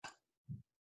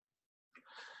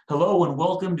Hello and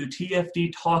welcome to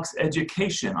TFD Talks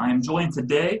Education. I am joined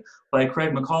today by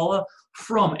Craig McCullough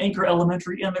from Anchor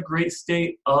Elementary in the great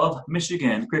state of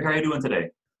Michigan. Craig, how are you doing today?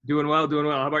 Doing well, doing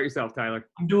well. How about yourself, Tyler?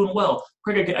 I'm doing well.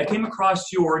 Craig, I came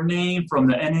across your name from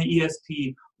the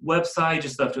NAESP website,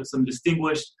 just after some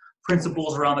distinguished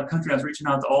principals around the country. I was reaching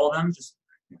out to all of them, just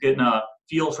getting a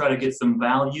feel, try to get some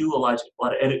value. A lot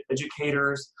of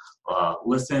educators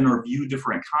listen or view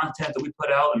different content that we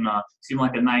put out, and seem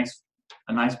like a nice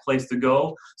place to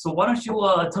go. So why don't you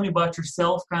tell me about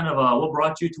yourself, kind of what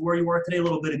brought you to where you are today, a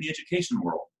little bit in the education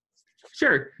world.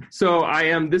 Sure. So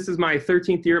this is my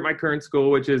 13th year at my current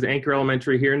school, which is Anchor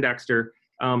Elementary here in Dexter.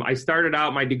 I started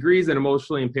out my degrees in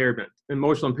emotional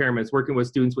impairments, working with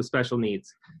students with special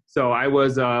needs. So I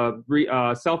was a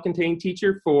self-contained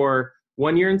teacher for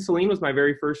 1 year in Saline, was my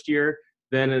very first year.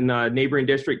 Then in neighboring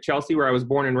district, Chelsea, where I was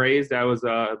born and raised, I was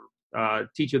a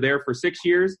teacher there for 6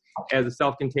 years as a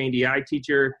self-contained EI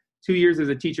teacher, 2 years as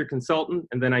a teacher consultant,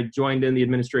 and then I joined in the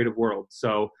administrative world.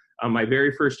 So my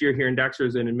very first year here in Dexter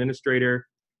as an administrator,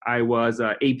 I was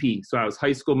AP. So I was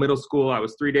high school, middle school. I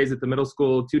was 3 days at the middle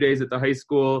school, 2 days at the high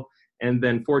school. And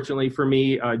then fortunately for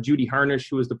me, Judy Harnish,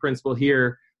 who was the principal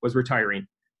here, was retiring.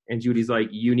 And Judy's like,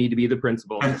 you need to be the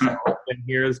principal. So I've been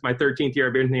here. This is my 13th year.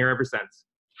 I've been here ever since.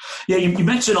 Yeah, you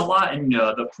mentioned a lot in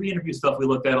the pre-interview stuff we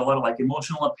looked at, a lot of like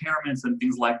emotional impairments and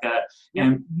things like that. Yeah.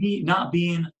 And me not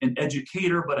being an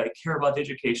educator, but I care about the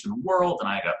education world, and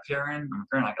I got I'm a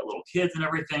parent, I got little kids and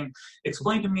everything.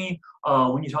 Explain to me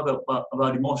when you talk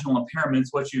about emotional impairments,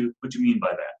 what you mean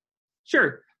by that.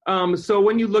 Sure. So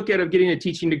when you look at getting a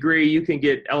teaching degree, you can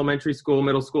get elementary school,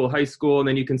 middle school, high school, and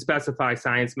then you can specify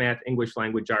science, math, English,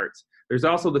 language arts. There's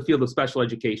also the field of special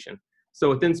education. So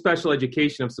within special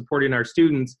education of supporting our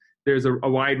students, there's a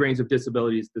wide range of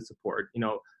disabilities to support.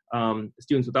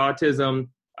 Students with autism,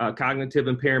 cognitive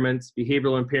impairments,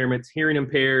 behavioral impairments, hearing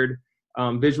impaired,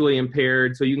 visually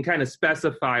impaired. So you can kind of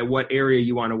specify what area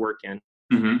you want to work in.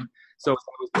 Mm-hmm. So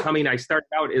I started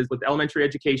out with elementary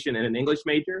education and an English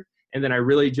major. And then I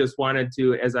really just wanted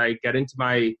to, as I got into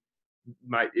my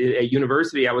at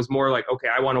university, I was more like, okay,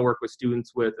 I want to work with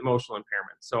students with emotional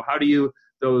impairments. So how do you,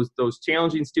 those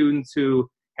challenging students who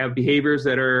have behaviors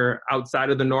that are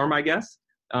outside of the norm, I guess,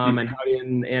 and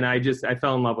I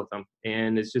fell in love with them.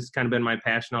 And it's just kind of been my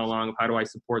passion all along of how do I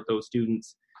support those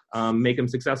students, make them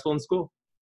successful in school.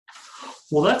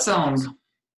 Well, that sounds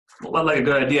like a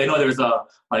good idea. I know there's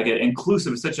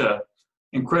such a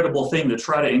incredible thing to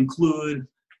try to include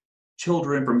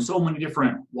children from so many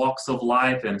different walks of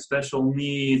life and special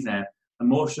needs and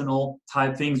emotional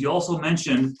type things. You also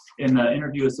mentioned in the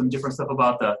interview some different stuff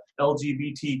about the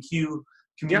LGBTQ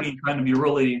community, yep, trying to be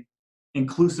really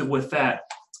inclusive with that.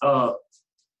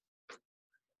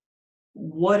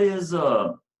 What's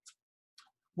the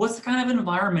kind of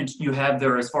environment you have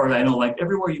there, as far as I know? Like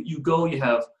everywhere you go, you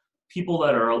have people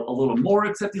that are a little more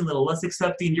accepting, a little less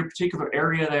accepting. Your particular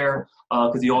area there,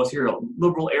 because you always hear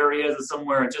liberal areas and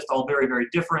somewhere just all very, very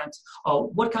different.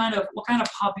 What kind of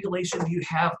population do you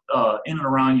have in and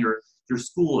around your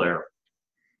school there?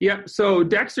 Yeah, so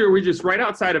Dexter, we're just right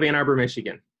outside of Ann Arbor,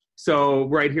 Michigan. So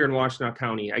right here in Washtenaw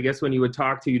County. I guess when you would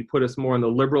talk to, you'd put us more on the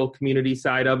liberal community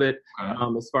side of it,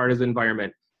 as far as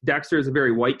environment. Dexter is a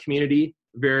very white community,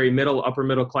 very upper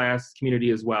middle class community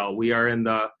as well. We are in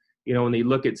the, when they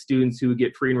look at students who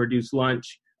get free and reduced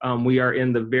lunch, we are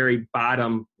in the very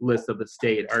bottom list of the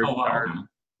state.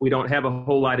 We don't have a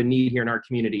whole lot of need here in our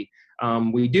community.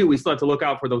 We still have to look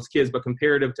out for those kids, but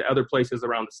comparative to other places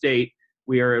around the state,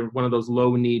 we are in one of those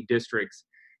low need districts.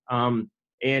 And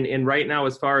right now,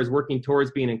 as far as working towards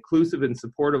being inclusive and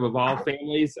supportive of all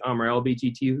families, our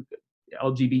LGBTQ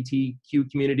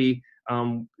community,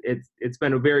 it's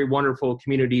been a very wonderful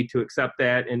community to accept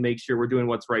that and make sure we're doing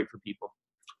what's right for people.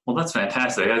 Well, that's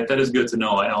fantastic. That is good to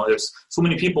know. I know there's so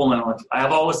many people now. I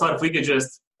have always thought if we could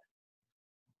just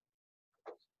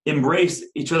embrace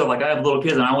each other, like I have little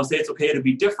kids, and I always say it's okay to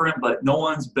be different, but no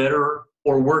one's better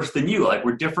or worse than you. Like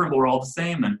we're different, but we're all the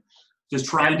same. And just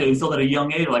trying to instill at a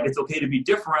young age, like it's okay to be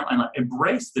different and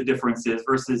embrace the differences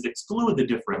versus exclude the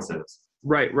differences.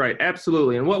 Right,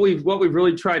 absolutely. And what we've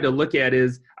really tried to look at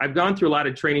is, I've gone through a lot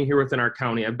of training here within our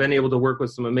county. I've been able to work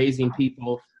with some amazing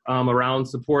people around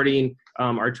supporting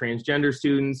our transgender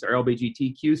students, our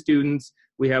LGBTQ students.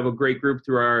 We have a great group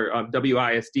through our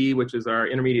WISD, which is our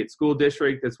intermediate school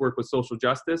district, that's worked with social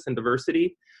justice and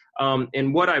diversity.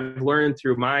 And what I've learned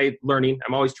through my learning,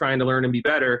 I'm always trying to learn and be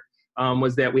better,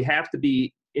 was that we have to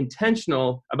be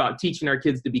intentional about teaching our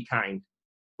kids to be kind,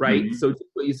 right? Mm-hmm. So just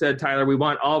what you said, Tyler, we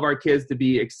want all of our kids to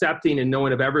be accepting and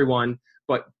knowing of everyone,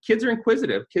 but kids are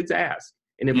inquisitive, kids ask.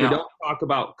 And if we don't talk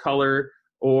about color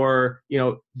or,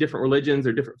 different religions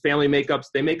or different family makeups,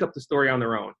 they make up the story on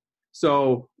their own.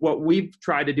 So what we've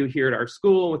tried to do here at our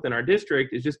school within our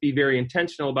district is just be very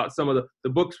intentional about some of the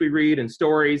books we read and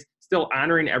stories, still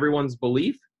honoring everyone's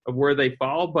belief of where they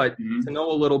fall, but to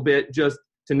know a little bit, just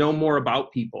to know more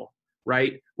about people,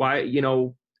 right? Why,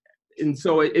 and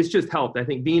so it's just helped. I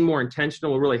think being more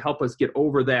intentional will really help us get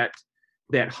over that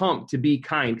hump to be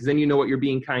kind, because then you know what you're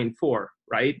being kind for,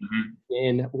 right?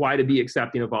 And why to be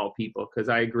accepting of all people, because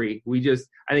I agree.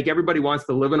 I think everybody wants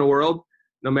to live in a world,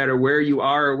 no matter where you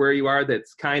are,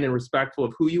 that's kind and respectful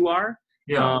of who you are,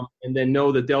 and then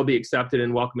know that they'll be accepted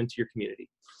and welcome into your community.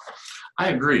 I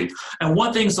agree. And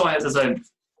one thing, so as I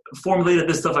formulated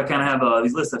this stuff, I kind of have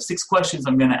these lists of 6 questions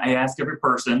I ask every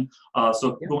person.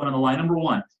 Going on the line, number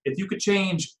 1, if you could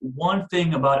change one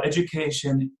thing about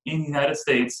education in the United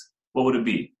States, what would it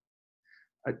be?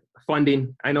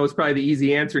 Funding. I know it's probably the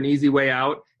easy answer and easy way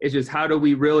out. It's just how do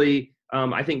we really,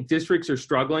 I think districts are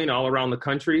struggling all around the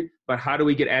country, but how do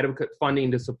we get adequate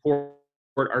funding to support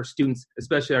our students,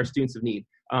 especially our students of need?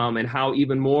 And how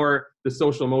even more the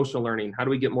social emotional learning, how do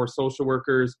we get more social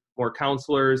workers, more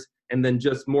counselors, and then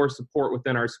just more support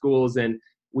within our schools? And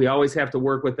we always have to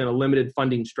work within a limited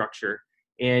funding structure.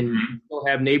 And we'll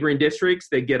have neighboring districts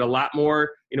that get a lot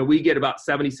more. We get about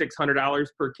 $7,600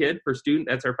 per kid, per student.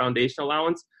 That's our foundation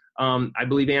allowance. I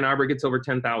believe Ann Arbor gets over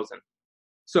 $10,000.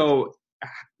 So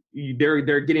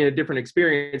they're getting a different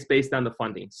experience based on the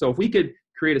funding. So if we could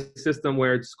create a system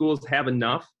where schools have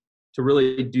enough to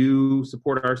really do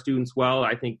support our students well,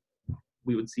 I think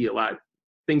we would see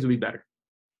things would be better.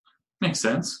 Makes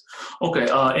sense. Okay.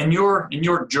 In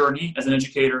your journey as an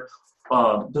educator,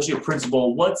 especially a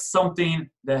principal, what's something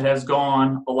that has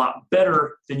gone a lot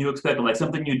better than you expected? Like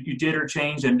something you did or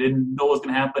changed and didn't know was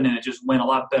going to happen, and it just went a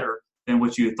lot better than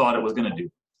what you thought it was going to do?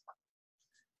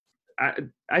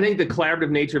 I think the collaborative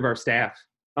nature of our staff.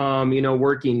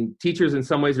 Working teachers in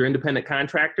some ways are independent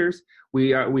contractors.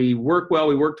 We work well.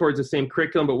 We work towards the same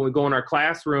curriculum, but when we go in our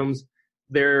classrooms,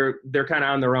 they're kind of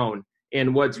on their own.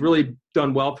 And what's really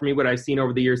done well for me, what I've seen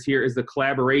over the years here, is the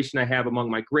collaboration I have among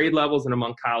my grade levels and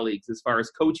among colleagues as far as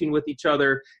coaching with each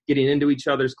other, getting into each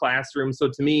other's classrooms. So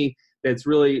to me,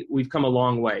 we've come a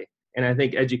long way. And I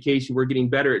think education, we're getting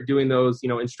better at doing those,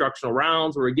 instructional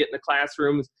rounds where we get in the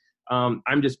classrooms.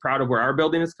 I'm just proud of where our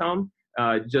building has come,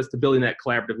 just to building that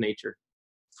collaborative nature.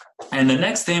 And the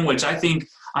next thing, which I think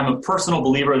I'm a personal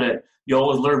believer that you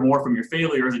always learn more from your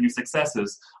failures than your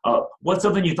successes. What's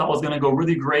something you thought was going to go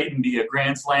really great and be a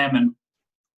grand slam and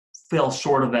fell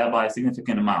short of that by a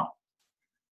significant amount?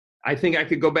 I think I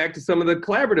could go back to some of the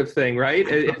collaborative thing, right?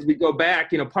 As we go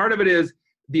back, part of it is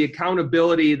the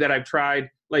accountability that I've tried.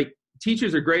 Like,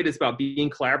 teachers are great. It's about being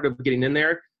collaborative, getting in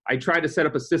there. I tried to set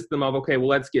up a system of, okay, well,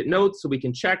 let's get notes so we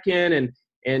can check in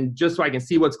and just so I can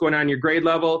see what's going on in your grade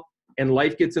level. And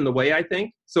life gets in the way, I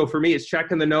think. So for me, it's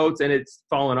checking the notes and it's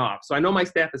fallen off. So I know my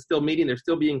staff is still meeting. They're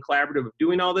still being collaborative of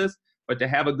doing all this, but to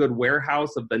have a good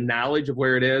warehouse of the knowledge of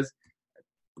where it is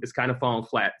kind of falling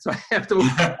flat. So I have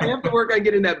to work on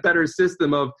getting that better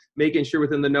system of making sure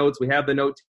within the notes, we have the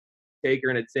note taker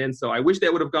and it's in. So I wish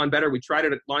that would have gone better. We tried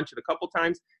to launch it a couple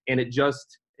times and it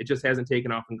just hasn't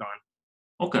taken off and gone.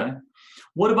 Okay.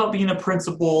 What about being a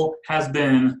principal has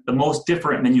been the most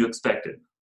different than you expected?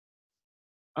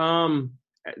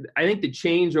 I think the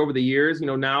change over the years,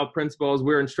 now principals,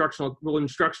 we're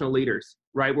instructional leaders,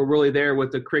 right? We're really there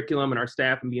with the curriculum and our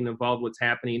staff and being involved with what's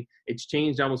happening. It's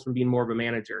changed almost from being more of a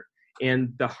manager.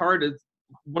 And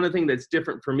one of the things that's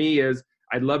different for me is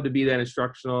I'd love to be that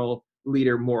instructional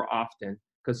leader more often,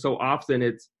 because so often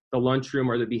it's the lunchroom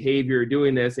or the behavior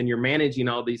doing this and you're managing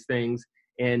all these things.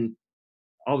 And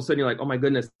all of a sudden you're like, oh my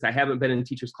goodness, I haven't been in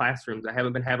teachers' classrooms. I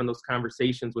haven't been having those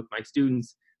conversations with my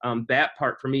students. That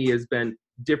part for me has been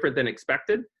different than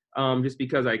expected, just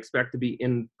because I expect to be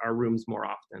in our rooms more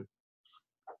often.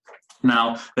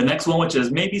 Now, the next one, which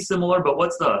is maybe similar, but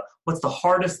what's the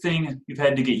hardest thing you've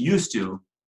had to get used to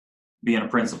being a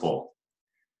principal?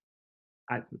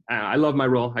 I love my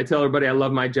role. I tell everybody I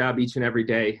love my job each and every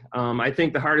day. I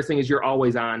think the hardest thing is you're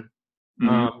always on.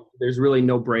 There's really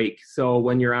no break. So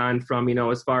when you're on from,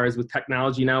 as far as with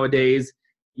technology nowadays,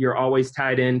 you're always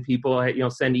tied in. People,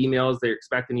 send emails. They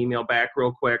expect an email back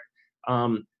real quick.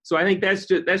 So I think that's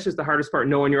just the hardest part,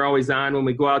 knowing you're always on. When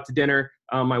we go out to dinner,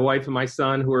 my wife and my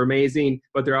son, who are amazing,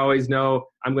 but they always know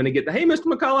I'm going to get hey, Mr.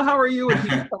 McCullough, how are you? And he's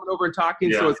coming over and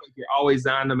talking. Yeah. So it's like you're always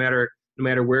on no matter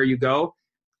where you go.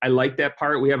 I like that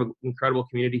part. We have an incredible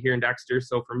community here in Dexter.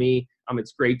 So for me,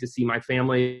 it's great to see my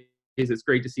family. It's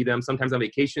great to see them. Sometimes on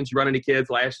vacations, you run into kids.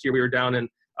 Last year, we were down in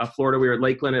Florida. We were at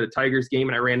Lakeland at a Tigers game,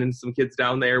 and I ran into some kids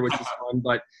down there, which is fun.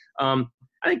 But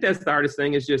I think that's the hardest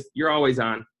thing is just you're always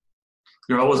on.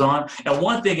 You're always on. And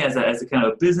one thing as a kind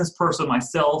of a business person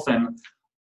myself, and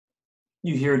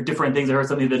you hear different things. I heard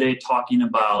something the other day talking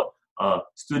about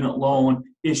student loan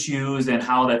issues and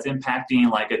how that's impacting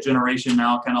like a generation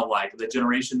now, kind of like the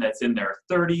generation that's in their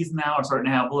 30s now are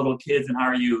starting to have little kids, and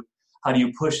how do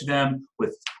you push them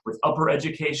with upper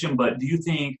education? But do you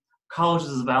think college is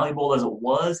as valuable as it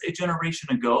was a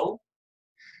generation ago?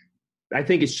 I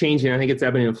think it's changing. I think it's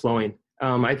ebbing and flowing.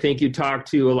 I think you talk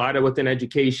to a lot of within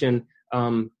education,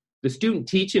 the student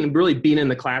teaching and really being in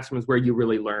the classrooms where you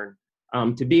really learn.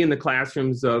 To be in the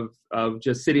classrooms of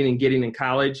just sitting and getting in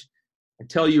college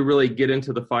until you really get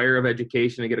into the fire of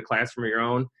education and get a classroom of your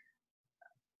own,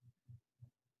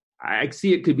 I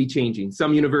see it could be changing.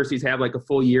 Some universities have like a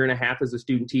full year and a half as a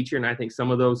student teacher, and I think some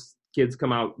of those kids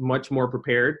come out much more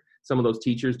prepared. Some of those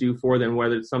teachers do than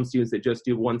whether some students that just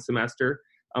do one semester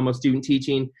of student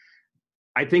teaching.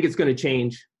 I think it's going to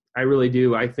change. I really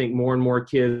do. I think more and more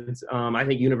kids, I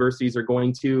think universities are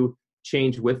going to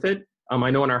change with it.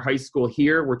 I know in our high school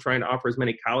here, we're trying to offer as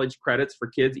many college credits for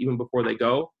kids even before they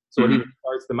go. So it even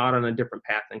starts them out on a different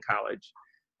path in college.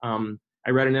 I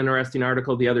read an interesting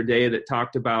article the other day that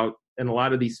talked about in a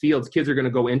lot of these fields, kids are going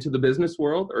to go into the business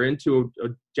world or into a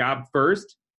job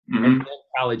first and then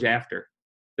college after.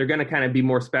 They're going to kind of be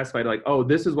more specified, like, oh,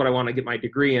 this is what I want to get my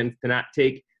degree in, to not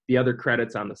take the other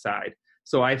credits on the side.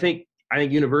 So I think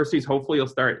universities hopefully will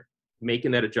start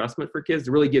making that adjustment for kids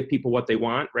to really give people what they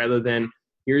want, rather than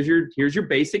here's your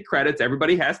basic credits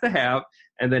everybody has to have,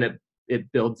 and then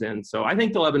it builds in. So I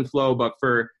think they'll ebb and flow, but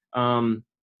for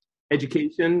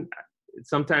education,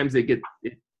 sometimes I don't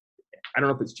know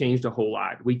if it's changed a whole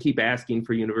lot. We keep asking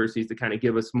for universities to kind of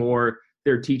give us more,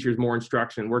 their teachers more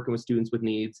instruction, working with students with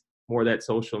needs, more of that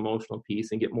social emotional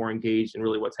piece, and get more engaged in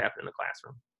really what's happening in the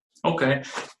classroom. Okay.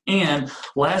 And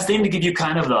last thing, to give you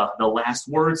kind of the last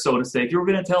word, so to say, if you were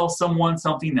going to tell someone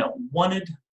something that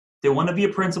they want to be a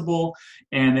principal,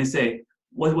 and they say,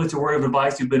 what's your word of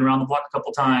advice? You've been around the block a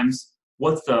couple times.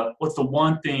 What's the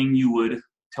one thing you would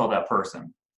tell that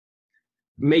person?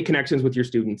 Make connections with your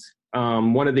students.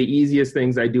 One of the easiest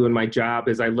things I do in my job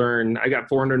is I got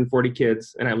 440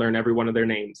 kids, and I learn every one of their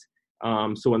names.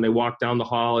 So when they walk down the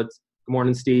hall, it's good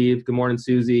morning, Steve. Good morning,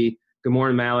 Susie. Good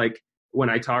morning, Malik. When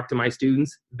I talk to my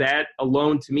students, that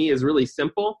alone to me is really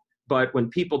simple. But when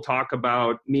people talk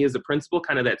about me as a principal,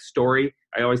 kind of that story,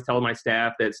 I always tell my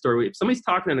staff that story. If somebody's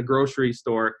talking in a grocery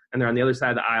store and they're on the other side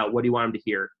of the aisle, what do you want them to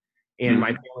hear? And my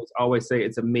families always say,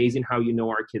 it's amazing how you know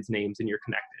our kids' names and you're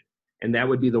connected. And that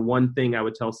would be the one thing I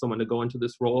would tell someone to go into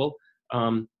this role,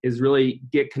 is really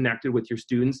get connected with your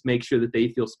students, make sure that they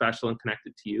feel special and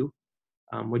connected to you.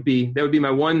 That would be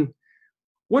my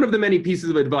one of the many pieces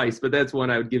of advice, but that's one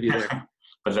I would give you there.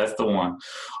 But that's the one.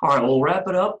 All right, we'll wrap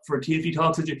it up for TFG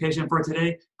Talks Education for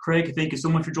today. Craig, thank you so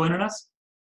much for joining us.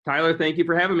 Tyler, thank you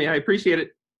for having me. I appreciate it.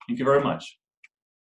 Thank you very much.